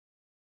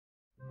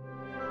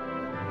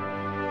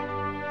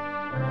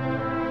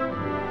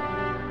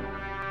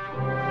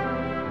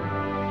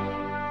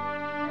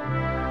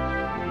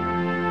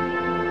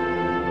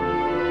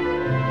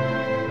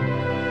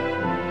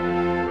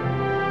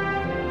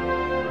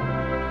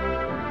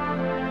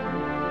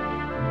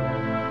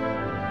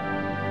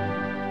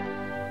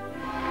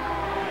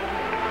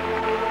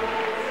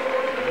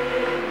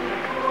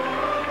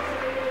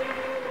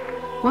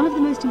One of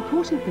the most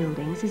important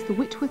buildings is the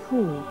Whitworth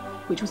Hall,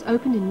 which was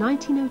opened in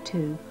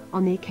 1902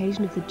 on the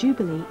occasion of the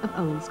Jubilee of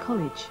Owens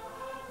College.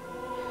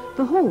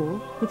 The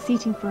hall, with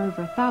seating for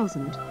over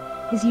 1,000,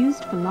 is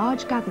used for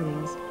large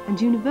gatherings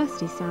and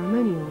university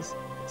ceremonials,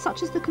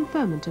 such as the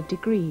conferment of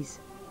degrees.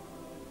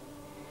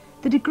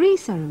 The degree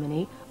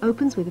ceremony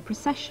opens with a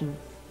procession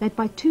led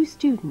by 2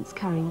 students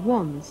carrying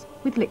wands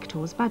with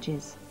lictors'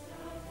 badges.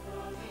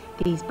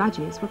 These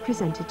badges were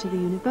presented to the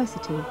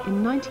university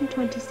in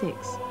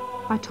 1926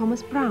 by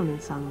Thomas Brown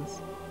and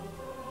Sons.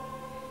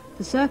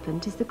 The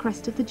serpent is the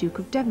crest of the Duke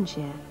of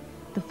Devonshire,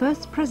 the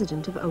first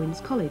president of Owens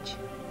College.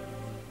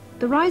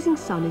 The rising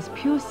sun is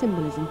pure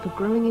symbolism for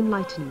growing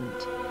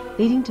enlightenment,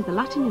 leading to the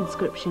Latin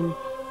inscription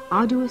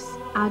Arduus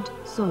ad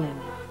solem,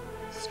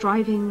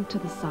 striving to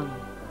the sun.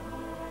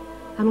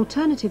 An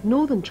alternative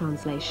northern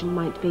translation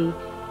might be,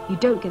 you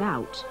don't get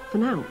out for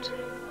nout.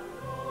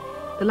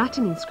 The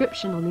Latin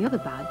inscription on the other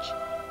badge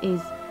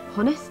is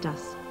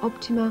Honestas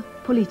optima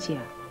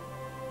politia.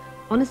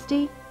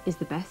 Honesty is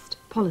the best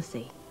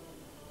policy.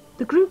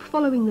 The group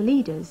following the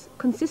leaders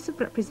consists of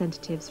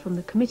representatives from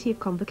the Committee of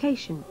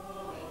Convocation,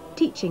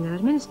 teaching and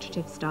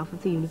administrative staff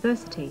of the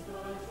university,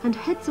 and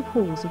heads of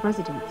halls of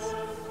residence.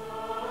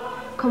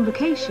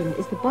 Convocation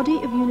is the body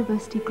of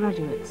university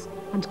graduates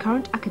and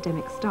current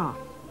academic staff.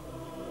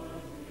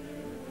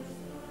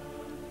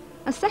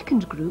 A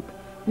second group,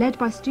 led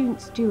by student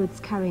stewards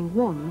carrying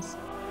wands,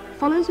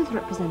 follows with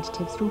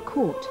representatives from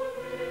Court,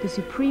 the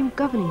supreme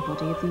governing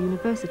body of the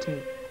university,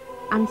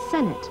 and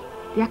Senate,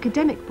 the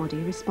academic body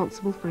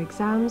responsible for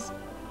exams,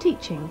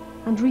 teaching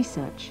and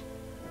research.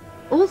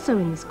 Also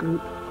in this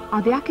group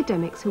are the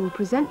academics who will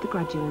present the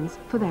graduands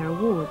for their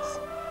awards.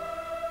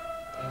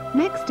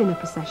 Next in a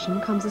procession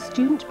comes a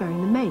student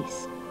bearing the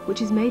mace,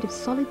 which is made of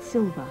solid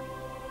silver.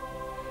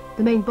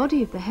 The main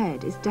body of the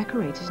head is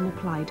decorated in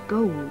applied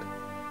gold,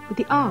 with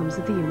the arms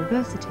of the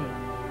university.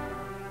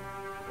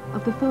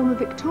 Of the former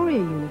Victoria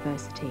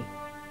University,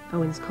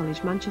 Owens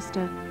College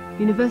Manchester,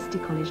 University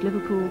College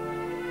Liverpool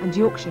and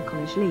Yorkshire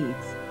College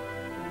Leeds,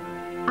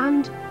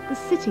 and the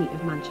City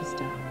of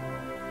Manchester.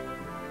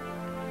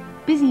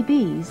 Busy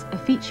bees, a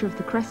feature of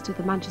the crest of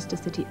the Manchester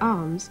City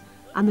Arms,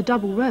 and the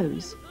double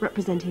rose,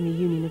 representing the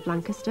Union of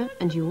Lancaster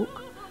and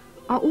York,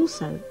 are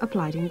also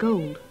applied in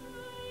gold.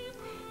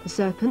 The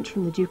serpent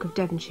from the Duke of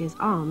Devonshire's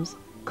arms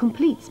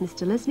completes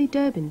Mr. Leslie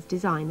Durbin's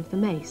design of the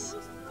mace.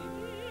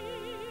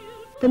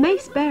 The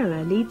mace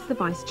bearer leads the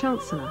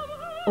Vice-Chancellor,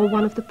 or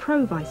one of the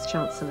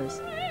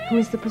Pro-Vice-Chancellors, who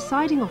is the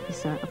presiding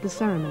officer of the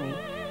ceremony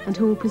and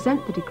who will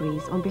present the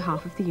degrees on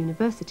behalf of the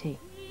university.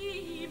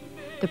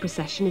 The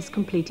procession is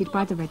completed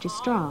by the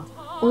Registrar,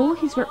 or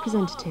his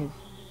representative.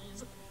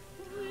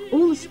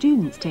 All the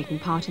students taking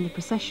part in the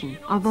procession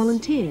are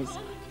volunteers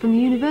from the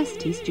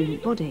university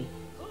student body.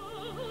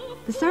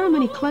 The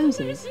ceremony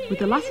closes with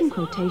the Latin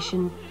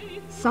quotation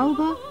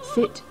Salva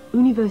sit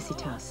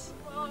Universitas,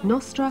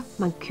 nostra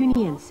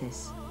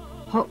Mancuniensis,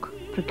 hoc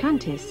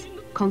precantes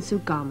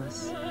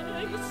consurgamus,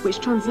 which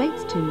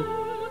translates to,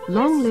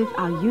 long live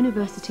our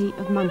University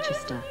of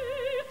Manchester,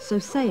 so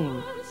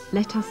saying,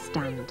 let us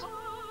stand.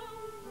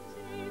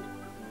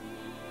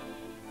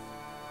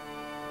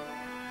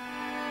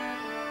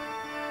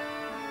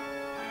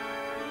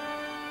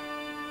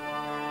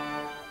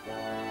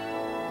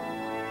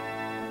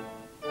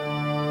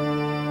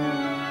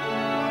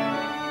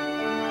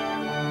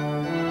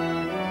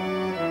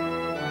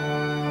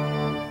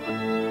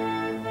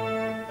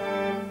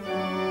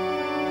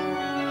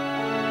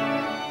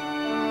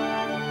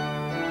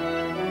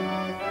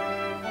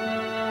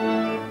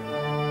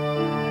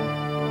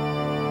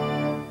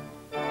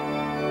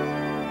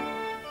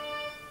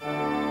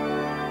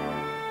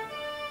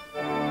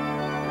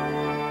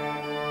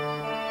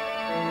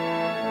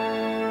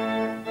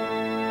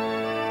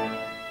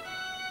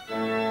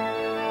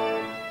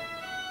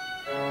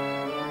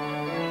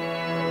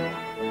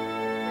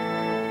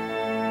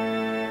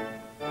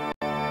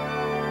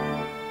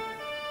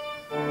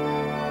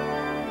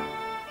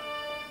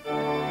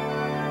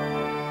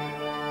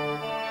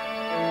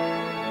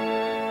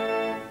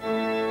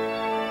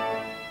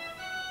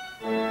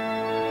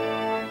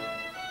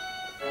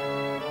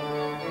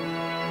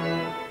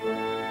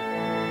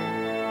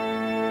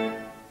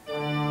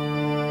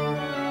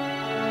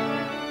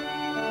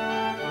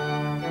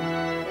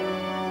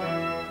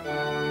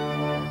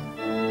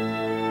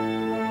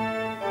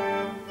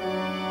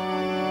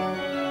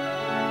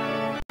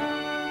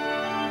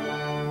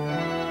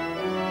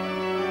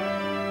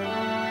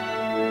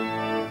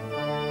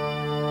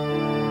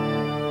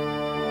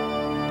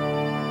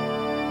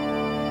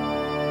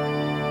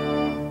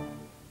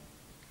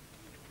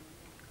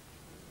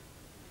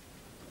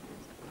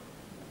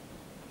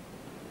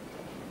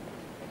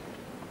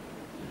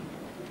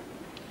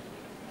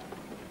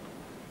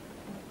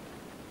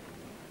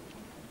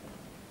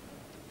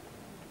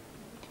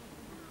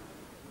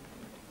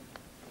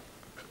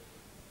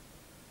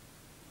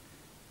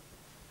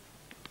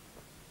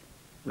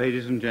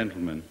 Ladies and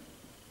gentlemen,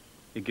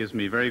 it gives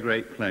me very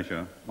great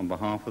pleasure on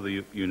behalf of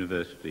the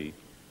University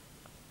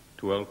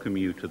to welcome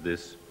you to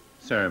this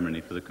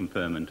ceremony for the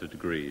conferment of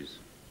degrees.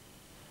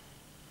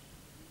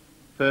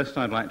 First,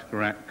 I'd like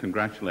to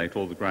congratulate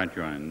all the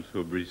graduands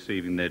who are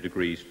receiving their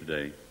degrees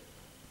today.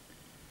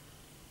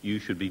 You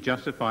should be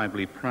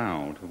justifiably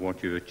proud of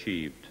what you've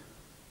achieved.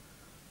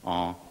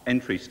 Our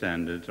entry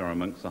standards are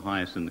amongst the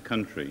highest in the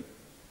country,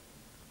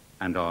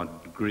 and our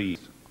degrees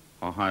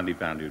are highly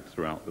valued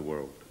throughout the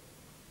world.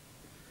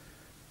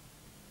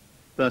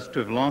 Thus, to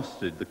have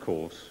lasted the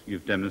course,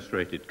 you've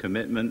demonstrated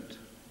commitment,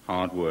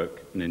 hard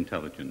work, and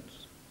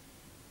intelligence.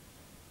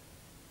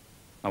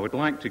 I would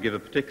like to give a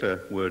particular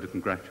word of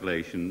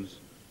congratulations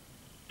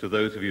to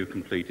those of you who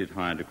completed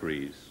higher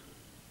degrees.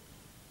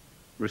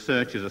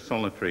 Research is a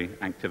solitary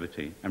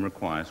activity and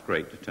requires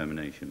great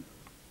determination.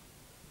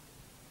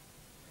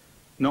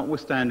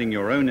 Notwithstanding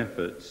your own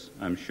efforts,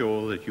 I'm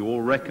sure that you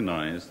all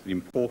recognize the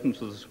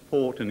importance of the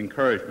support and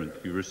encouragement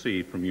you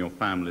receive from your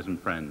families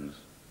and friends.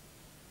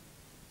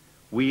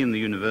 We in the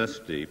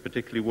university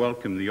particularly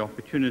welcome the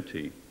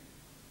opportunity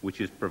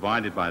which is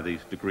provided by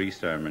these degree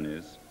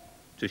ceremonies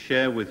to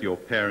share with your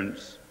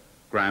parents,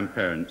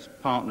 grandparents,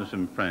 partners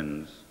and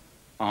friends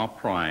our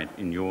pride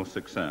in your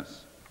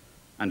success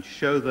and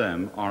show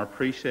them our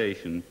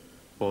appreciation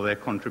for their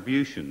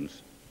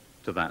contributions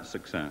to that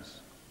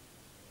success.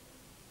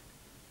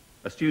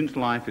 A student's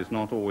life is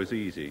not always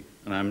easy,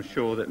 and I'm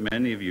sure that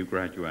many of you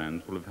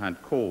graduands will have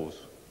had cause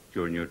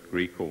during your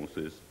degree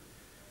courses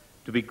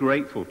to be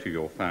grateful to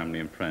your family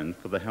and friends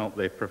for the help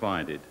they've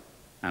provided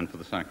and for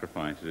the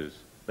sacrifices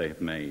they have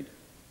made.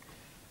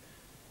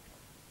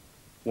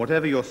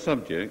 Whatever your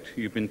subject,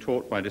 you've been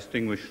taught by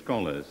distinguished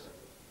scholars,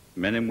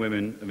 men and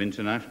women of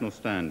international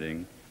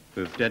standing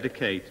who have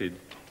dedicated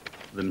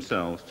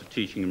themselves to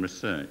teaching and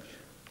research.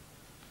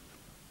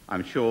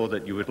 I'm sure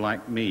that you would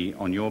like me,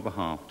 on your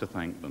behalf, to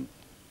thank them.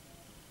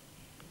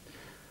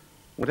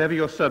 Whatever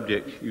your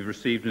subject, you've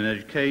received an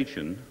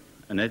education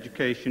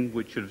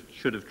which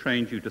should have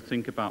trained you to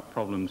think about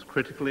problems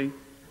critically,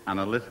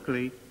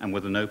 analytically, and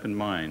with an open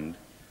mind,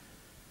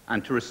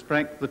 and to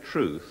respect the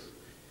truth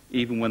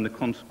even when the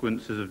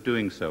consequences of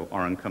doing so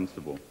are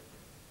uncomfortable.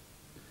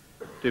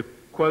 To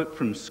quote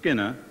from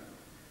Skinner,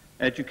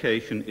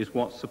 education is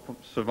what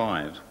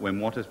survives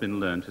when what has been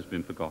learned has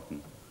been forgotten.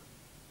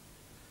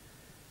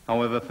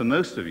 However, for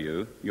most of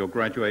you, your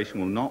graduation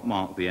will not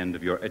mark the end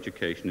of your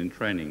education and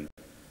training,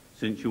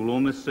 since you will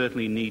almost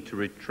certainly need to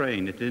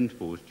retrain at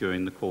intervals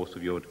during the course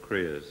of your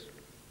careers.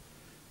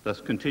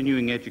 Thus,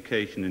 continuing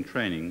education and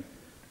training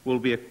will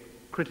be a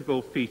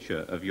critical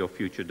feature of your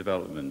future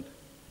development,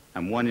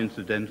 and one,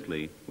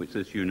 incidentally, which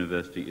this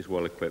university is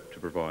well equipped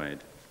to provide.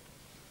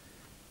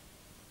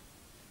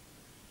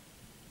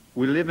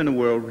 We live in a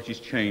world which is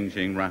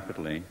changing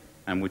rapidly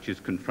and which is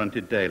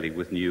confronted daily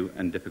with new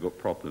and difficult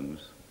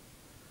problems.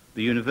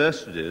 The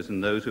universities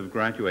and those who have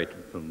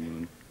graduated from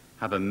them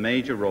have a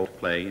major role to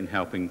play in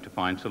helping to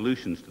find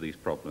solutions to these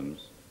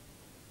problems.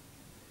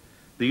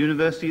 The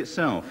university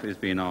itself is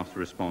being asked to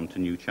respond to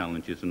new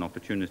challenges and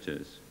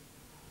opportunities.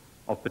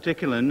 Of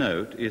particular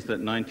note is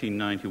that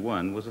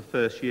 1991 was the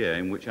first year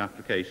in which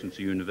applications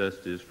to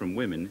universities from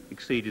women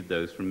exceeded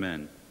those from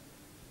men.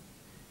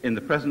 In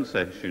the present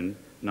session,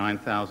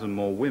 9,000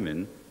 more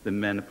women than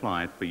men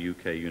applied for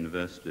UK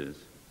universities.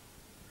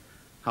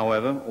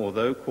 However,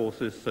 although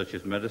courses such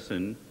as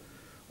medicine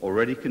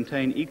already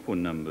contain equal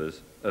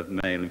numbers of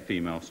male and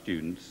female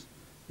students,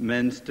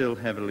 men still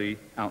heavily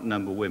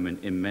outnumber women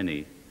in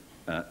many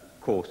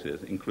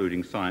courses,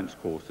 including science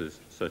courses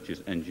such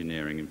as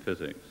engineering and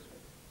physics.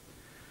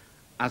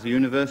 As a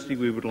university,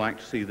 we would like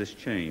to see this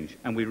change,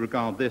 and we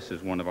regard this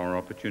as one of our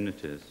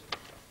opportunities.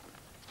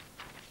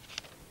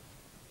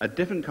 A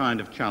different kind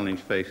of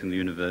challenge facing the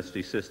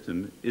university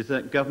system is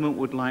that government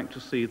would like to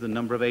see the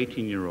number of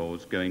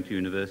 18-year-olds going to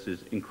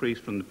universities increase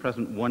from the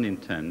present 1 in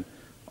 10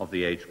 of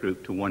the age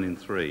group to 1 in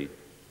 3,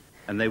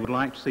 and they would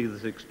like to see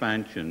this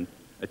expansion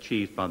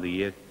achieved by the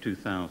year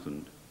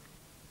 2000.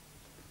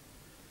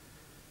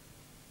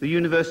 The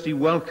university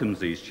welcomes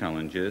these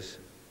challenges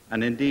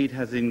and indeed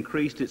has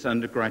increased its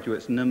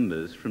undergraduates'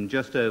 numbers from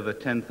just over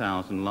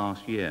 10,000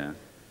 last year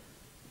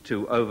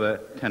to over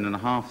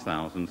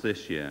 10,500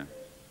 this year.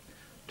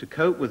 To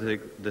cope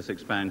with this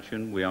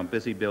expansion, we are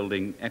busy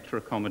building extra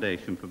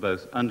accommodation for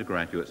both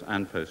undergraduates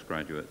and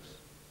postgraduates.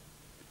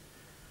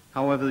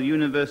 However, the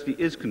university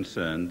is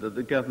concerned that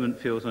the government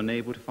feels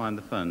unable to find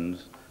the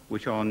funds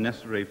which are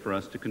necessary for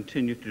us to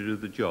continue to do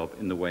the job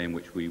in the way in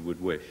which we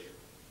would wish.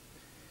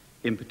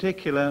 In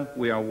particular,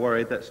 we are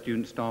worried that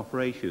student-staff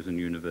ratios in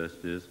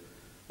universities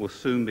will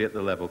soon be at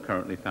the level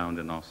currently found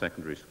in our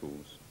secondary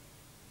schools.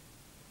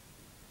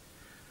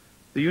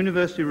 The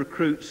university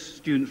recruits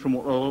students from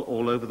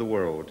all over the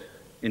world.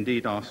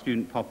 Indeed, our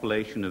student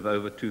population of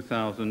over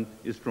 2,000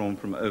 is drawn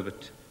from over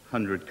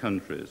 100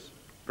 countries,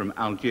 from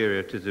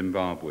Algeria to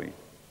Zimbabwe.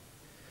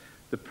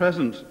 The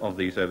presence of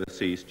these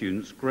overseas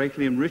students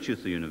greatly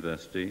enriches the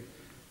university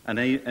and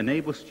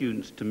enables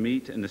students to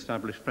meet and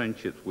establish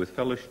friendships with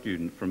fellow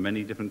students from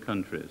many different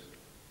countries.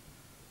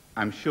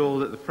 I'm sure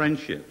that the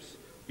friendships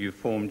you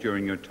formed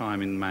during your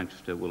time in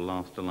Manchester will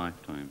last a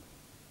lifetime.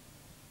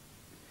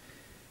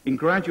 In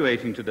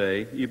graduating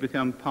today, you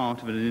become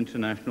part of an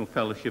international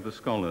fellowship of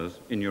scholars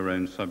in your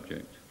own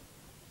subject.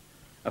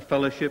 A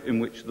fellowship in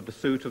which the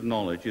pursuit of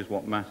knowledge is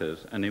what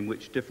matters and in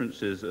which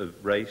differences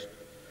of race,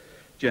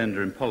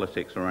 gender and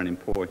politics are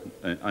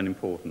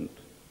unimportant.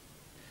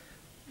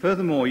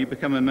 Furthermore, you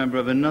become a member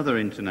of another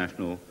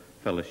international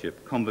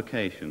fellowship,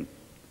 Convocation,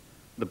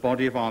 the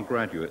body of our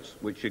graduates,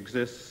 which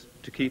exists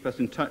to keep us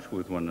in touch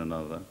with one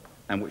another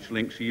and which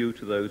links you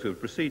to those who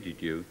have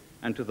preceded you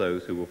and to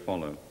those who will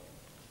follow.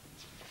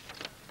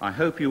 I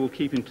hope you will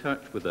keep in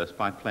touch with us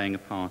by playing a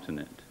part in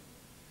it.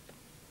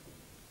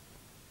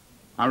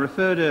 I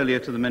referred earlier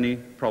to the many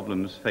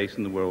problems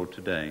facing the world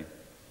today.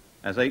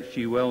 As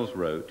H.G. Wells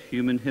wrote,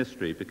 human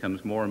history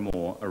becomes more and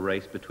more a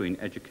race between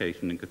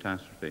education and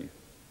catastrophe.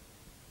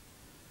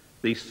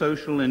 These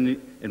social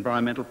and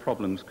environmental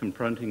problems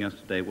confronting us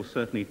today will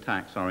certainly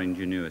tax our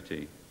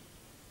ingenuity.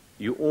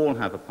 You all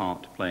have a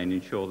part to play and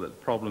ensure that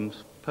the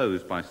problems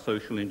posed by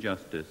social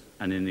injustice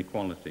and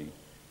inequality,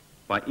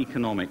 by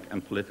economic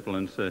and political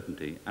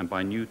uncertainty, and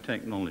by new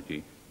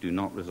technology do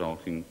not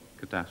result in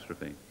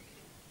catastrophe.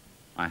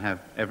 I have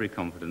every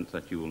confidence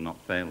that you will not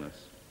fail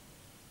us.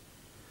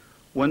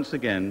 Once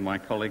again, my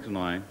colleagues and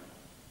I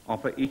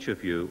offer each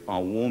of you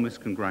our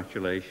warmest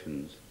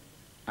congratulations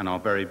and our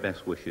very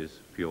best wishes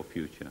for your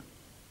future.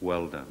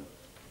 Well done.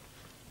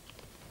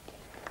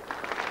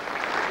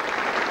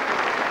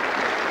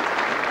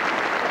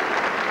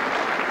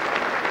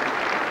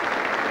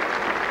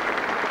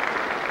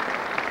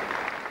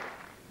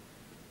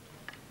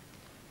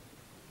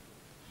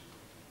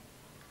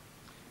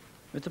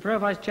 Mr.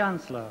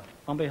 Pro-Vice-Chancellor,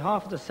 on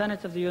behalf of the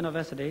Senate of the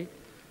University,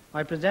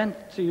 I present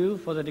to you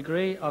for the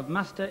degree of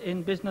Master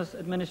in Business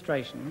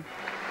Administration,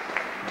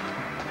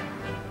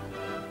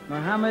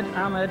 Mohamed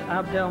Ahmed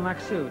Abdel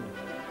Maksoud.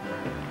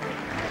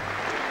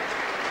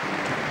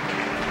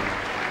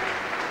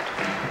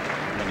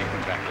 Many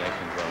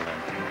congratulations, well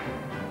done.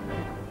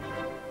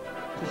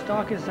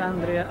 Christakis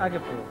Andrea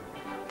Agapiou.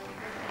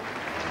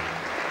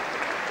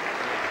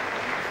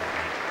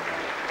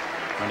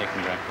 Many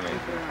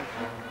congratulations.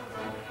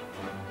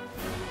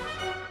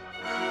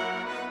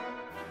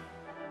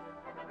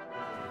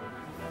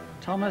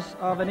 Thomas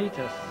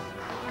Arvanitis.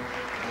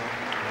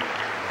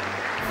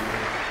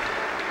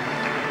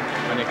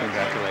 Many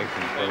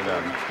congratulations, well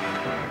done.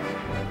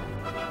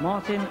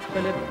 Martin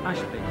Philip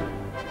Ashby.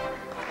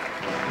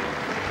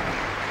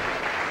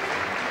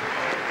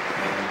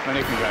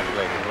 Many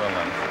congratulations, well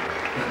done.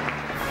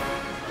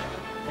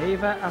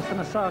 Eva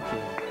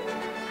Athanassaki.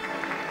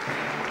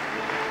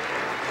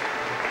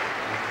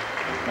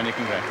 Many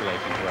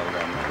congratulations, well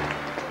done.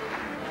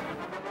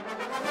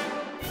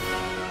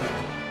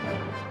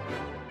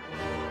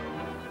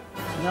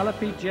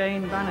 Penelope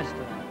Jane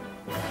Bannister.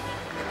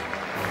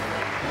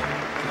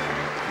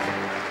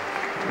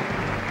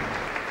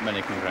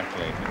 Many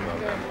congratulations, well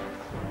done.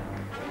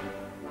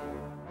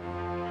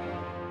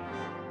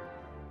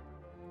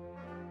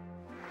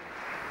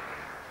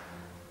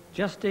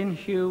 Justin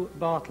Hugh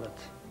Bartlett.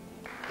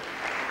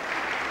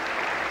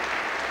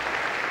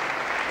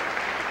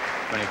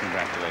 Many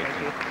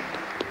congratulations.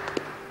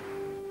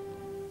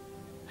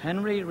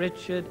 Henry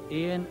Richard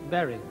Ian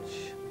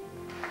Berridge.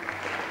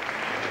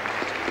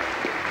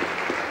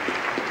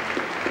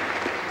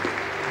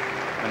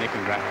 Many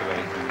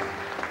congratulations.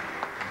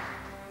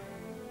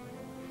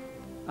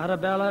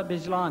 Arabella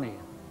Bislani.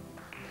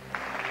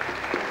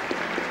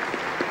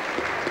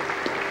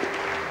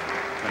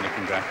 Many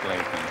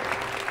congratulations.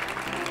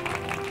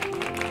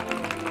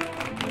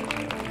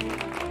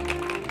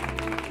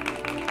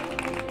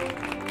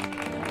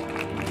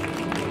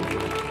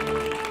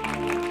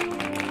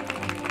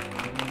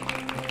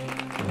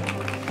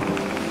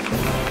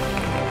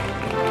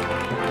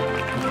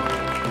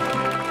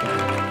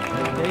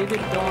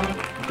 David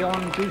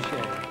John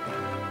Boucher.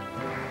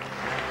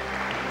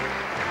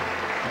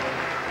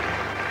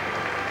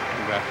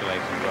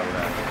 Congratulations, well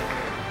done.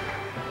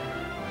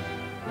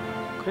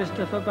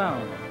 Christopher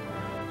Bowen.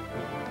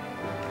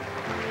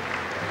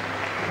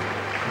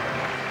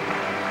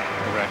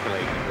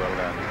 Congratulations, well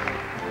done.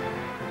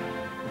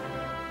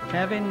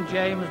 Kevin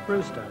James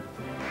Brewster.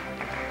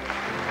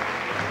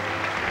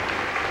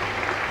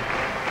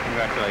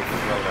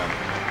 Congratulations, well done.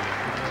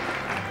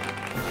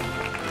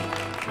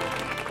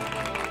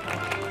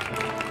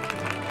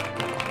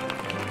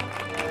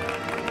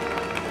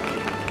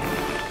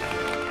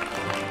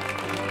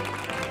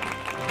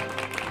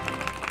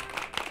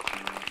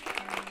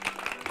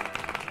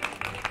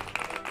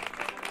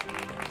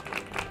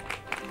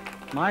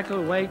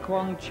 Michael Wei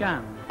Kwong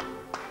Chan.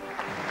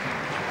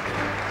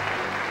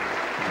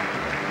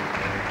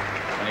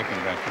 Many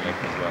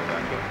congratulations, well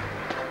done.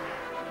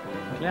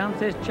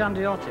 Cleanthis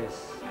Chandiotis.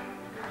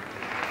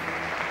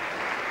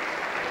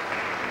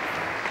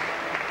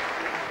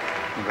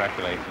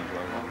 Congratulations,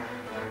 well done.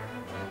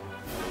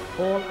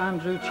 Paul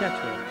Andrew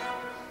Chetwood.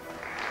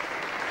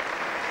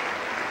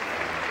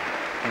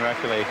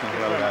 Congratulations,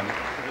 well done.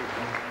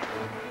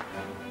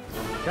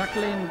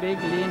 Jacqueline Big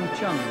Lin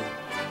Chung.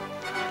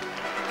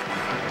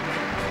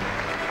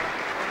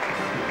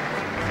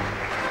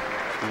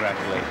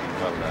 Congratulations,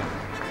 well done.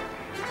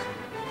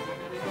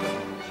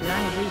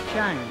 Xiangzi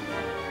Chang.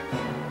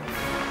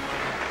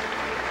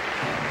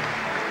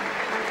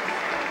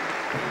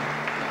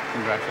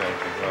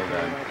 Congratulations, well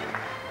done.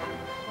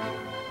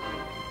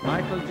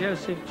 Michael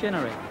Joseph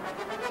Chinnery.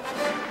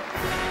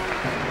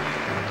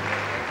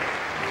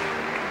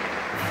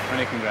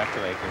 Many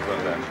congratulations,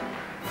 well done.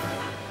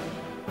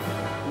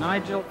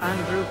 Nigel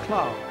Andrew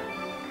Clark.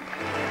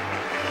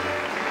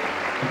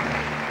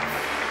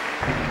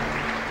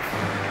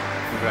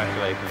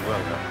 Congratulations,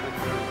 well done.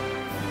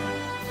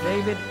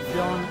 David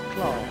John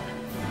Clark.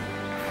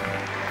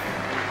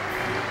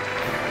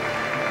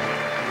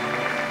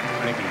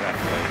 Many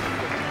congratulations.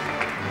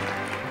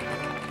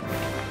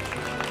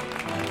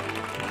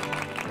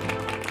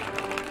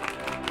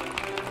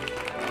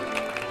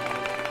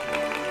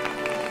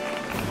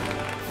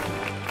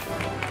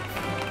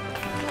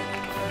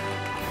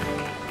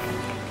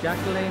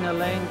 Jacqueline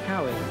Elaine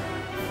Cowie.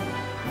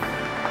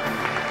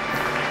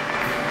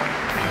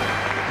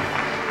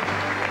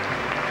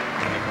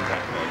 Many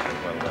congratulations,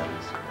 well done.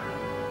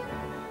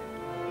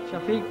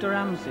 Shafiq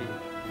Daramsi.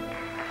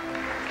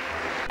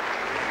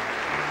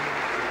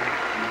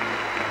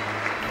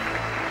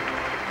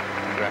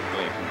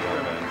 Congratulations,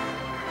 well done.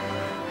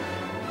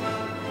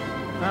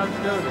 Mount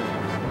Doden.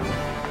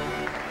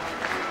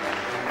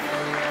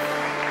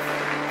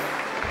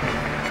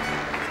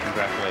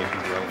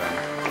 Congratulations, well done.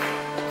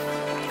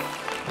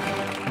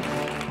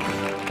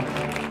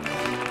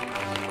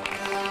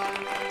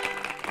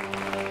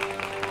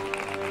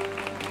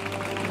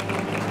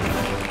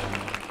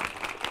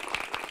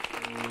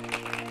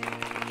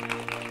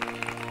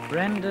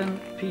 Brendan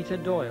Peter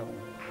Doyle.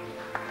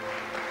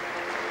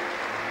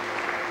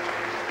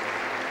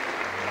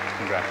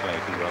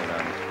 Congratulations, well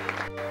done.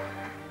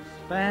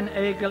 Sven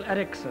Egil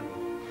Eriksson.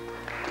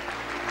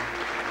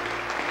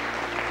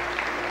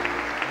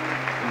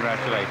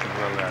 Congratulations,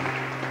 well done.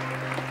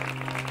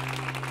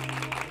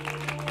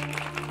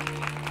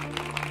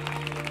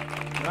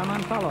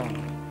 Raman Palong.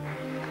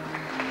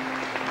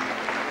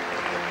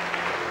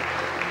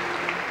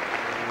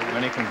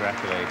 Many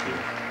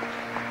congratulations.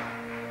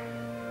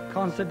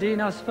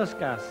 Konstantinos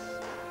Fuskas.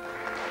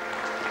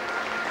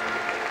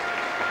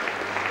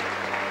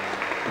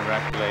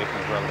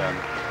 Congratulations, well done.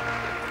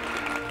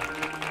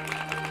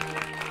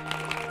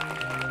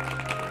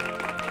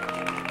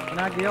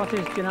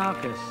 Panagiotis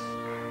Giannakis.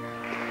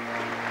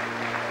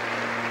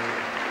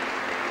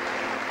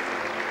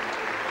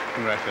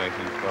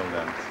 Congratulations, well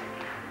done.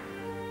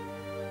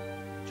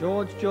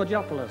 George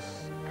Georgiopoulos.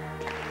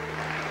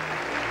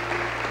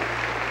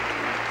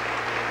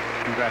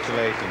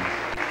 Congratulations.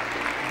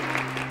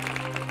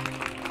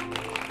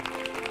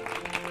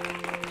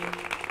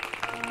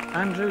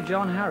 Andrew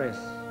John Harris.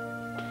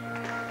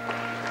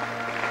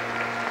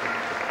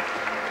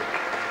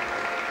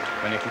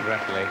 Many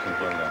congratulations,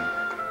 well done.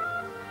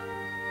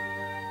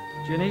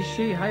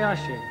 Junichi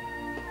Hayashi.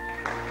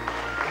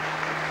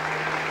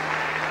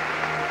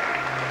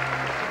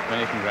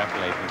 Many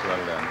congratulations,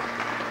 well done.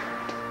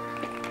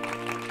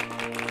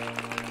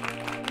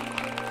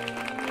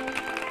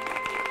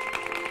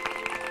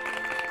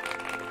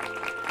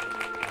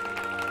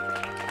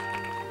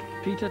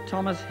 Peter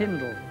Thomas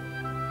Hindle.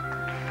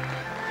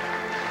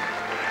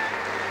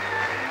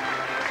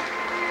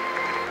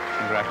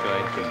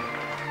 Congratulations.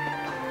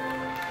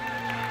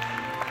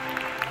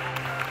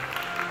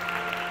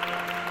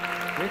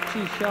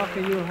 Richie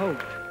Sharkayu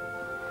Hope.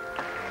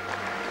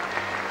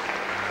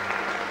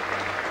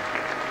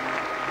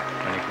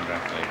 Many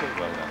congratulations,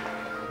 well done.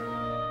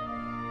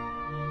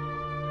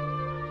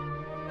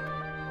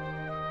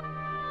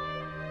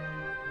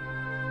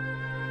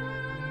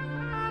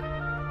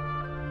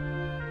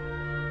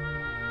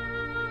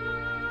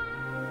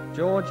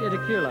 George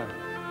Idicula.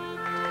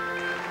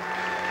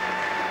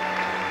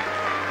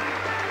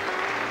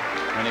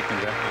 Many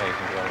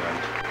congratulations, well done.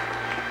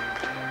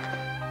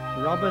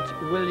 Robert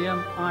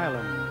William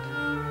Ireland.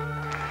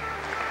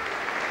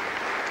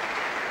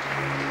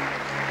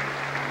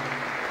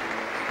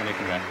 Many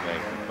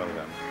congratulations, well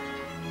done.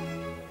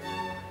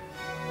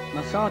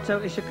 Masato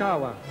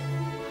Ishikawa.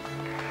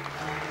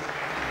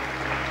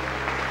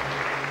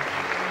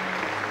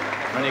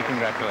 Many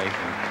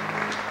congratulations.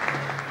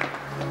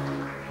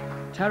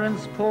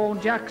 Terence Paul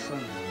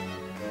Jackson.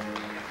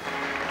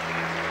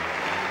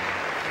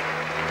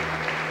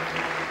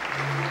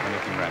 Many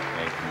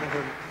congratulations.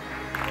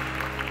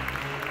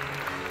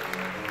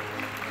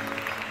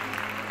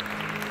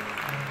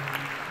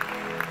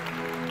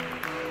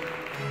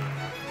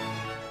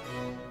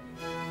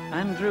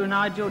 Andrew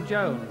Nigel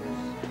Jones.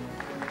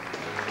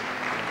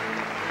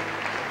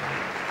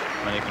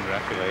 Many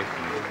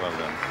congratulations, well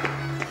done.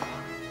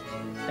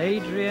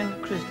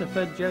 Adrian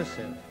Christopher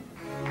Joseph.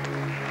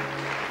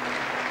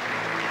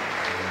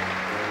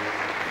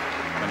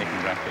 Many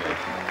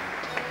congratulations.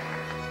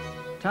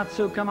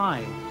 Tatsu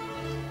Kamai.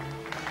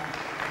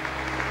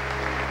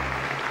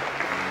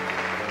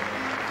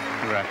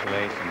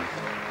 Congratulations.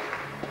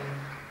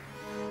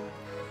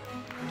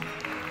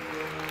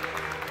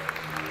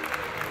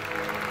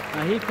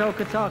 Mahiko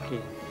Kataki.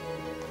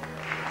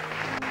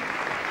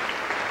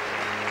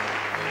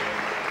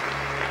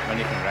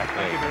 Many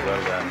congratulations.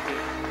 Well done.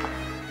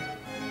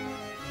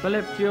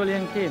 Philip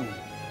Julian Kim.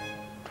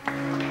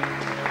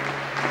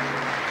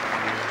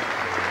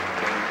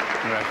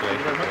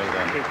 Congratulations. Well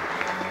done.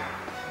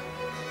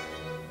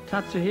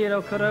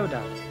 Tatsuhiro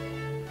Kuroda.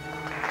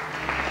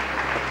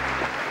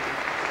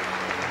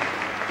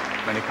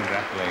 Many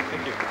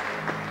congratulations.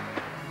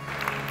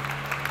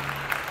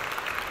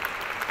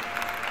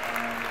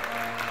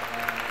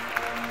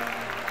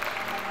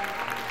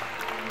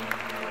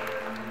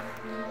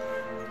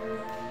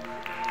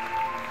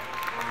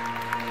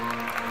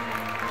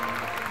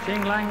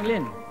 Ching-Lang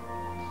Lin.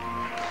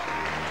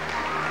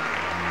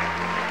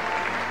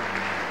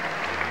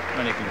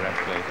 Many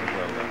congratulations.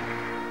 Well done.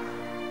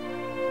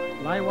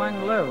 Lai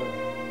Wang Lo.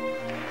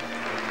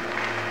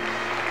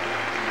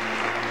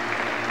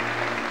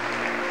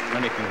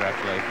 Many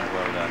congratulations.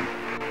 Well done.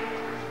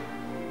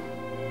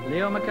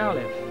 Leo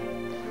McAuliffe.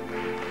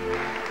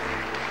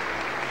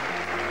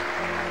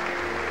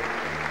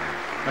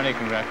 Many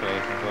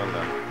congratulations. Well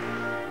done.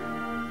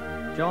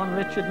 John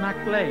Richard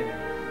McBlain.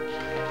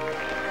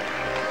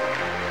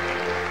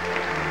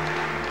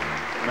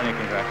 Many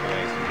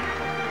congratulations.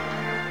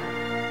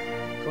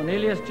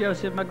 Cornelius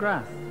Joseph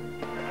McGrath.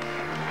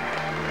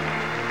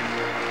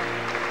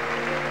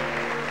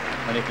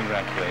 Many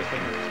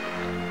congratulations.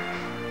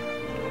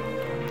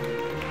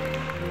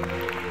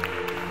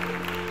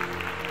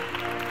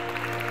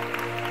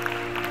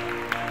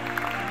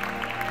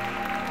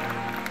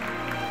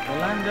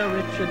 Orlando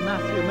Richard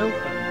Matthew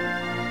Milton.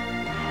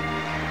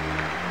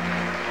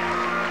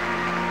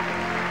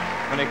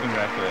 Many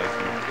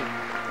congratulations.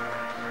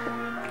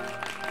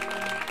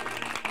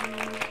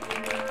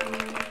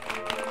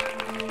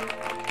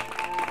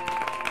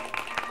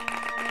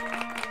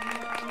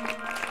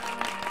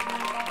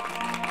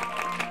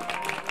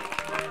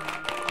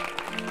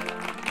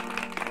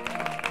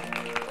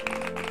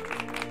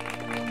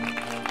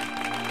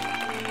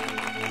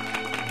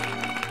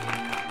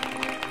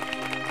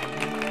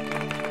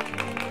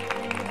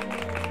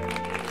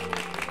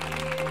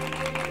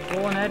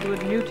 Vaughan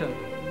Edward Newton.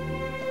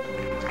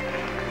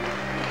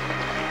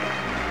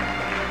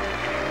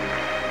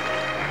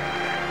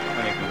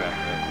 Many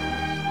congratulations.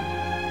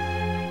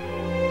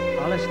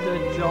 Alistair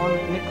John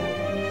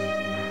Nichols.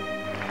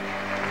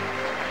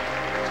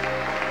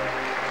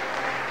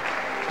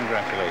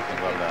 Congratulations.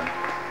 Well done.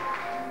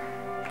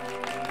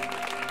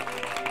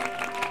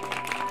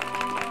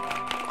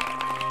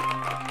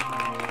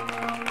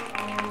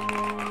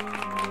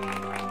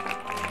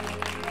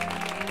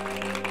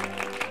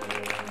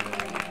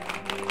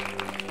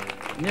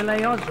 Nile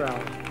Osral.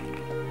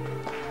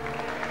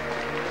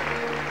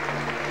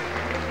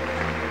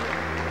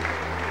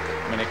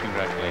 Many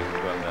congratulations.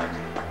 Well done.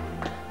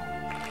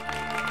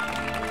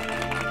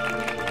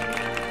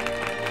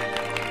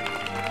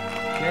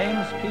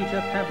 James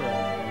Peter Pebble.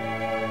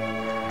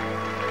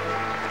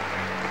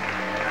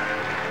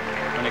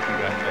 Many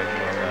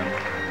congratulations. Well done.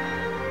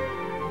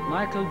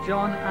 Michael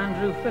John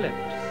Andrew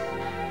Phillips.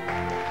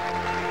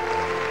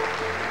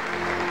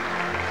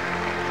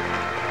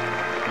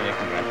 Many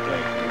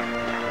congratulations.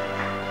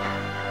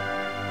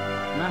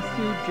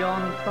 Matthew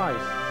John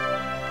Price.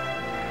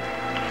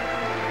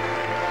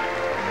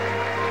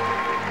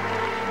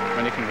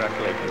 Many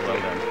congratulations. Well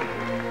done.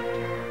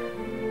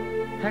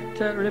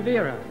 Hector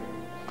Rivera.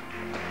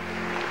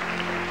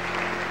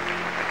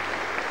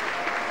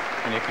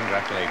 Many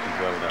congratulations.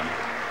 Well done.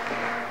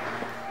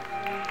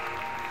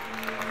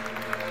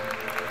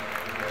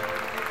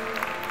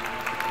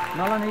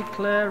 Melanie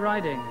Claire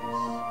Ridings.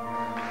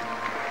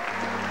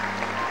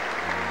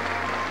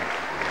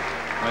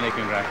 Many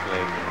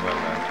congratulations. Well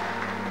done.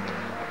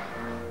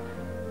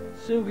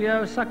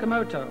 Sugio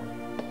Sakamoto.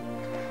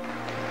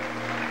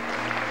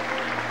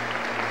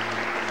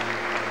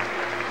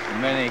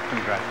 Many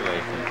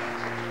congratulations.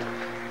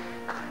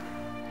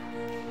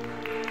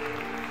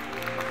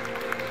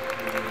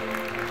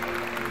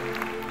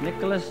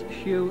 Nicholas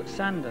Hugh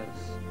Sanders.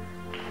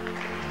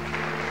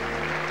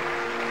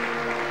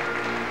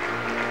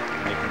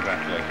 Many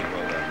congratulations.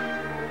 Well done.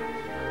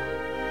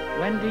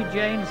 Wendy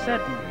Jane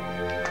Seddon.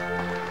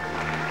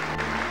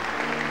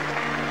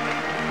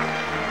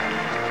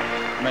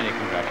 Many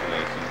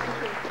congratulations.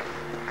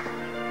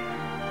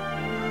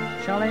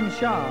 Shalin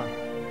Shah.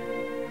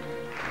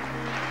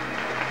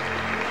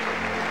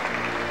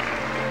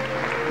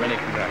 Many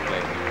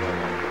congratulations. Well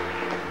done.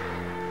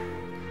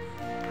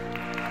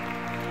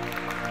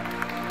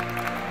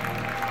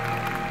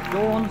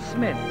 Dawn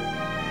Smith.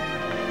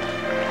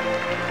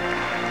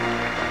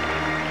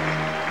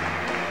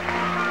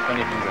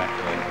 Many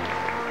congratulations.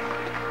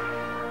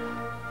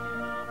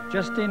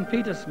 Justin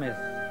Peter Smith.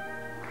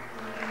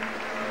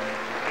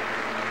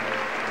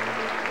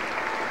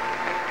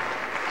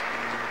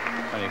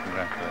 Many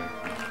congratulations.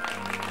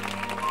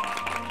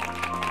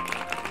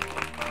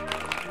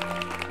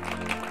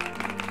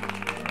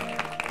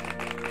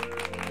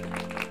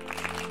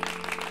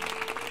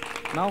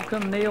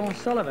 Malcolm Neil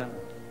Sullivan.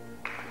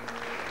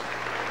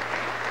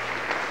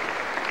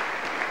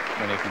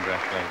 Many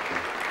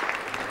congratulations.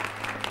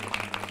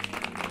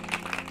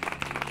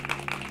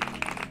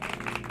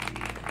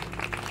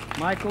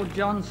 Michael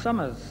John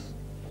Summers.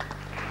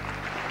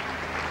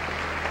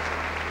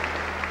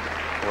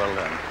 Well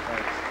done.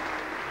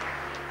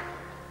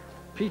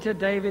 Peter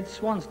David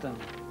Swanston.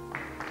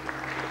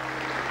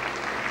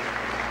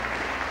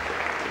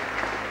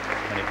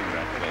 Many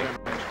congratulations.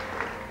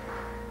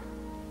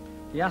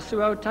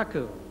 Yasuo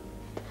Taku.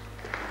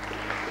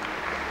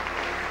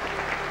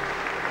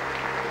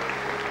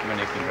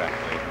 Many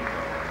congratulations.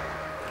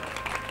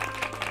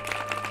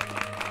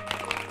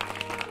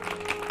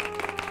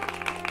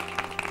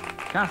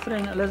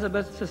 Catherine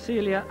Elizabeth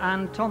Cecilia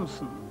Ann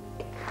Thompson.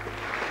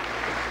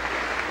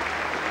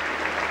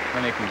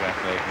 Many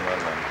congratulations, well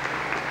done.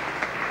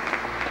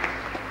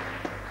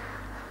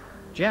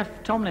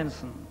 Jeff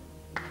Tomlinson.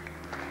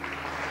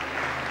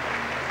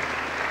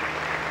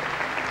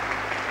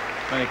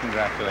 Many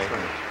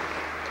congratulations.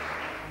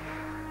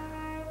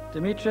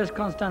 Dimitris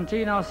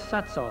Konstantinos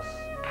Satsos.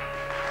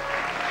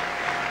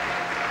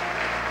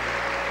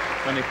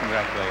 Many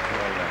congratulations,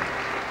 well done.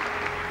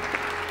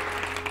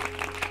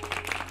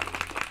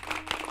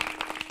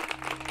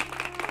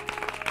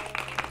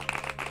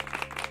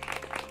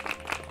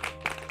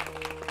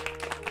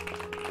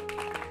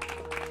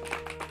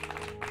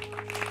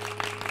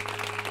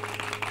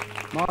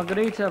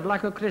 Margarita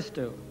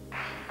Vlachochrystou.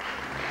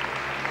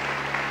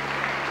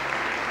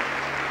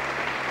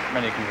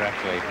 Many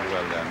congratulations,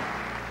 well done.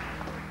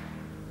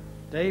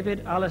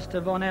 David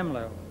Alistair von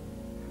Emlo.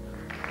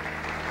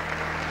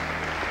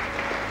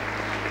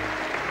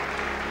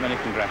 Many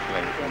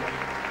congratulations.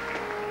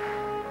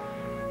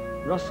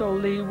 Russell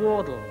Lee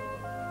Wardle.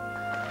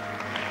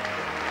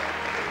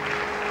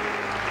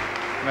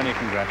 Many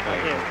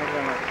congratulations.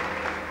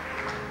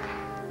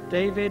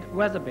 David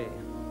Weatherby.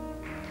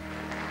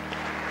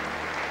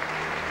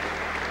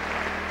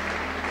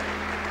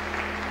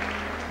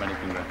 Many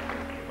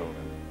congratulations, well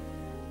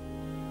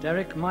done.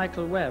 Derek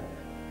Michael Webb.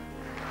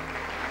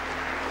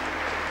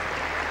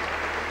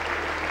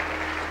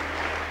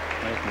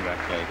 Many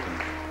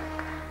congratulations.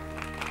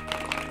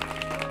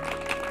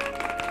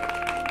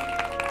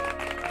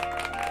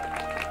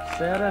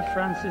 Sarah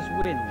Francis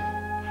Wynn.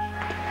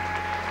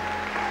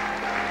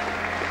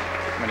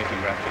 Many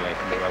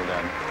congratulations, well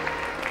done.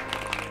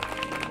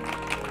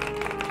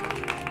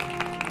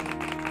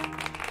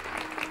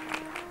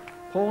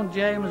 Paul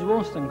James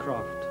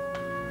Wollstonecroft.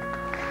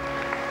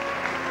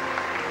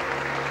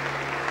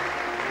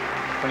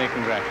 Many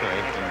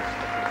congratulations.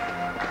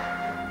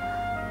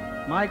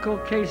 Michael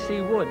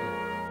Casey Wood.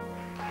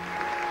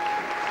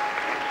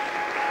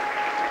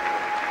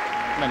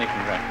 Many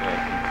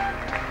congratulations.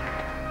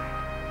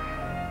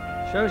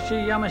 Shoshi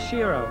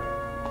Yamashiro.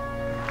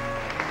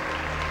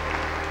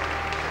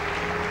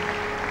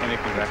 Many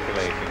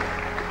congratulations.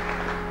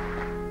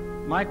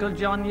 Michael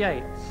John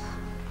Yates.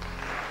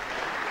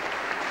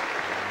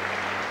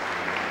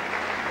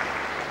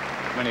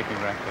 Many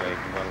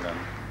congratulations, well done.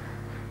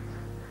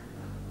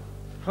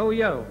 Ho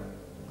Yo.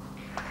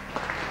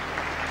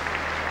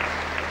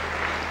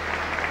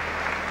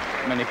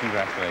 Many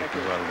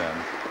congratulations, well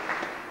done.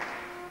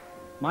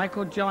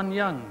 Michael John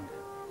Young.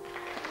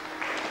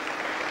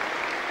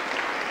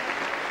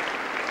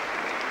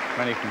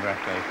 Many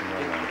congratulations,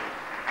 well done.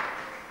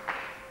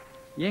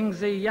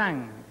 Yingzi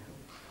Yang.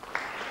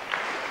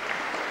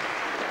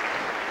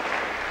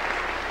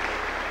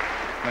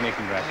 Many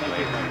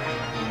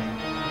congratulations.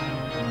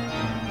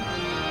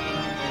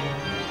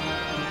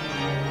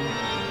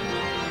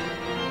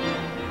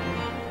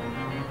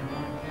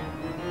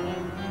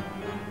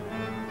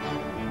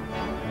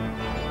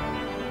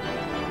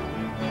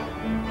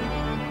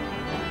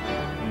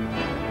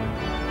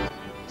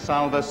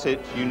 Salva sit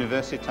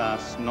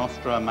Universitas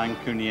nostra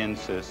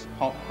Mancuniensis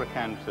hoc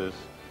precantes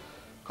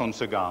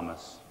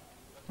consurgamus.